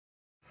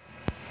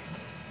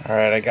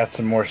Alright, I got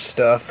some more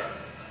stuff.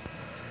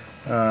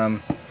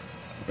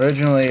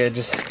 Originally I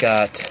just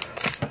got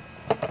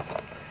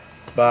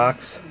a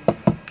box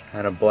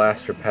and a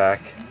blaster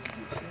pack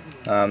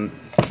from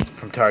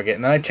Target,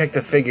 and then I checked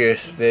the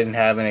figures. They didn't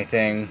have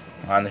anything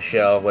on the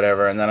shelf,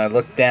 whatever, and then I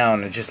looked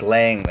down and just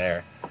laying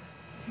there.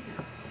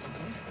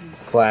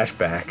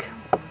 Flashback.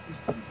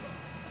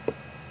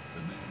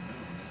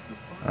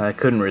 I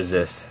couldn't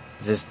resist.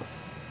 Just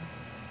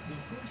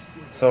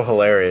so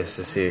hilarious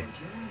to see.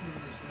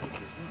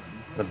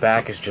 The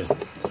back is just a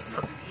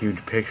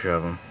huge picture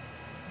of him.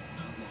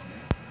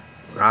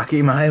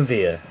 Rocky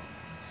Maivia.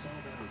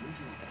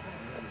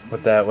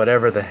 With that,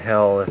 whatever the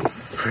hell the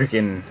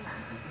freaking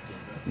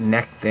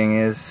neck thing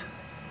is.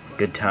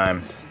 Good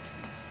times.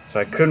 So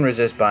I couldn't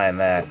resist buying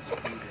that.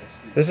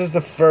 This is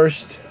the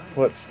first...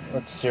 What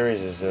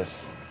series is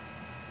this?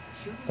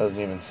 Doesn't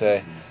even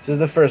say. This is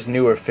the first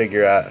newer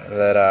figure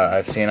that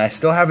I've seen. I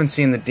still haven't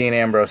seen the Dean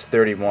Ambrose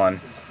 31,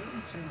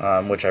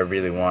 which I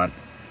really want.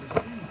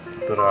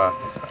 But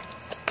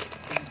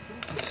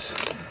let's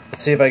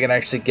see if I can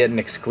actually get an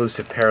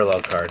exclusive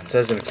parallel card. It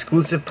says an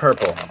exclusive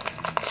purple.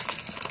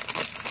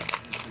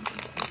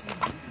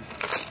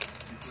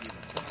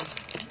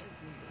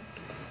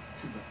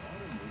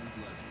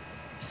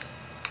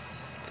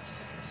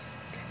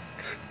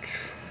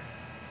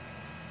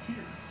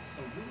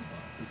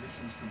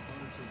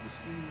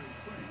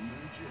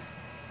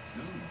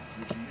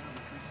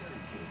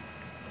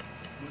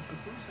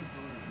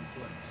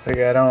 Like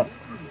I don't.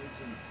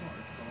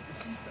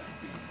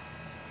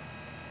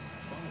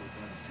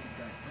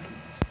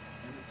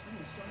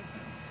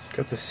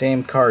 Got the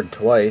same card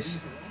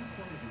twice.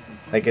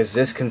 Like, is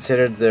this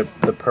considered the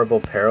purple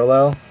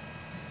parallel?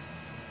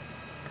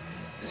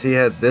 See,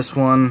 this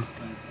one,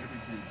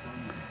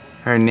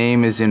 her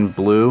name is in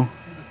blue.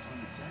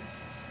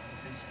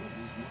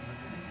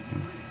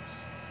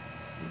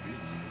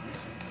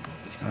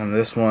 And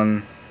this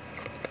one,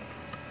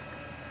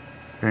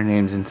 her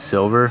name's in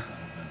silver.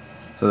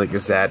 So, like,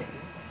 is that,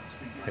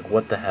 like,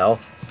 what the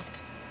hell?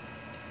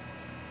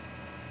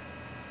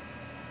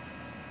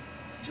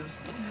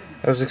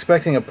 I was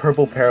expecting a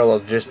purple parallel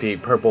to just be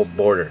purple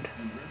bordered.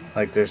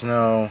 Like, there's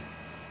no...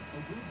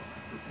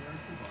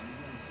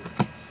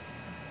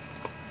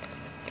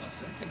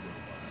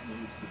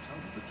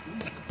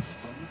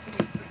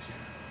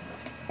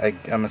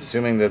 I'm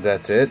assuming that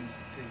that's it,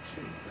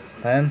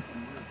 then?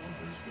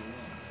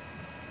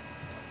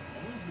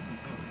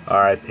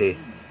 R.I.P.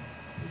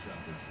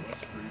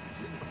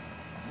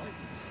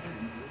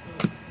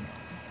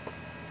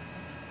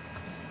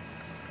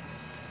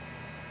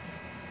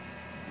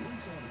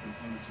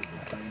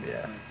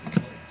 Yeah.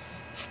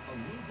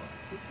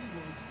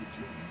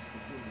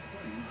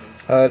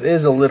 It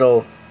is a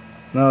little...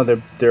 No,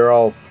 they're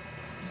all...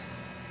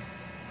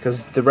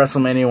 Because the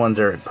WrestleMania ones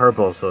are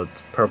purple, so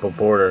it's purple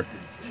border.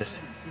 It's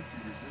just...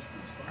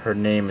 Her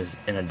name is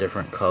in a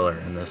different color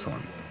in this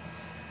one.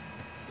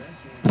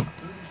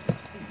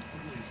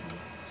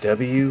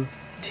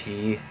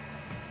 WTF.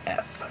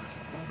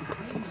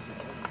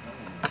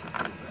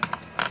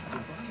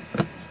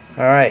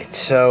 Alright,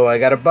 so I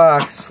got a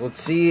box.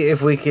 Let's see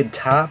if we could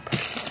top...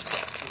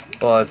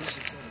 Well, it's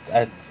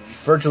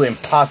virtually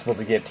impossible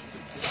to get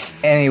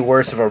any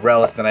worse of a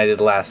relic than I did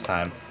last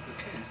time.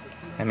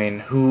 I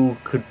mean, who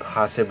could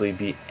possibly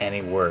be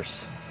any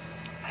worse?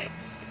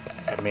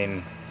 I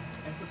mean,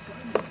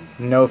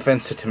 no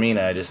offense to Tamina,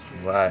 I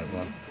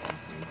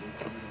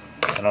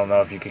don't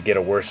know if you could get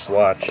a worse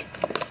swatch.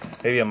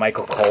 Maybe a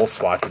Michael Cole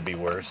swatch would be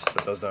worse,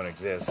 but those don't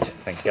exist,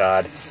 thank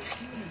God.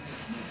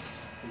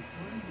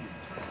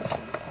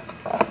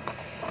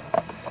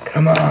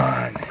 Come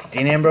on,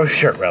 Dean Ambrose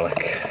shirt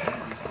relic.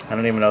 I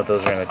don't even know if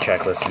those are in the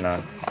checklist or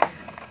not.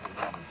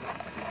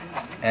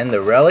 And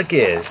the relic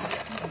is...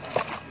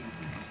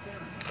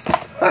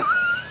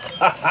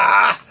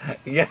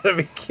 You gotta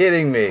be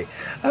kidding me.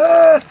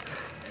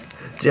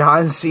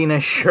 John Cena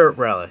shirt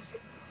relic.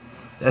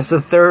 That's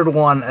the third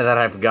one that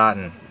I've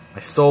gotten. I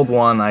sold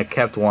one, I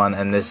kept one,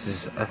 and this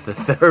is the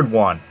third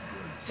one.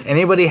 Does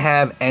anybody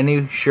have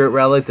any shirt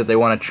relic that they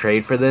want to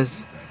trade for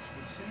this?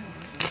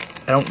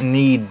 I don't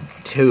need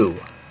two.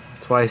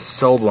 That's why I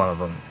sold one of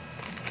them.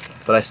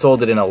 But I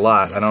sold it in a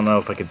lot. I don't know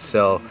if I could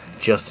sell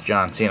just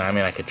John Cena. I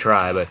mean, I could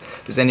try, but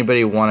does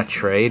anybody want to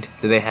trade?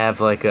 Do they have,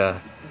 like,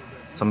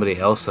 somebody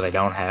else that I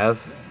don't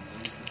have?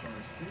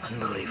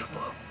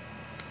 Unbelievable.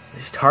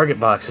 These Target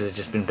boxes have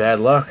just been bad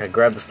luck. I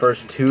grabbed the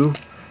first two.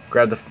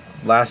 Grabbed the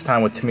last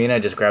time with Tamina, I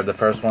just grabbed the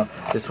first one.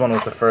 This one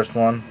was the first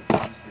one.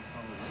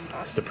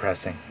 It's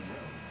depressing.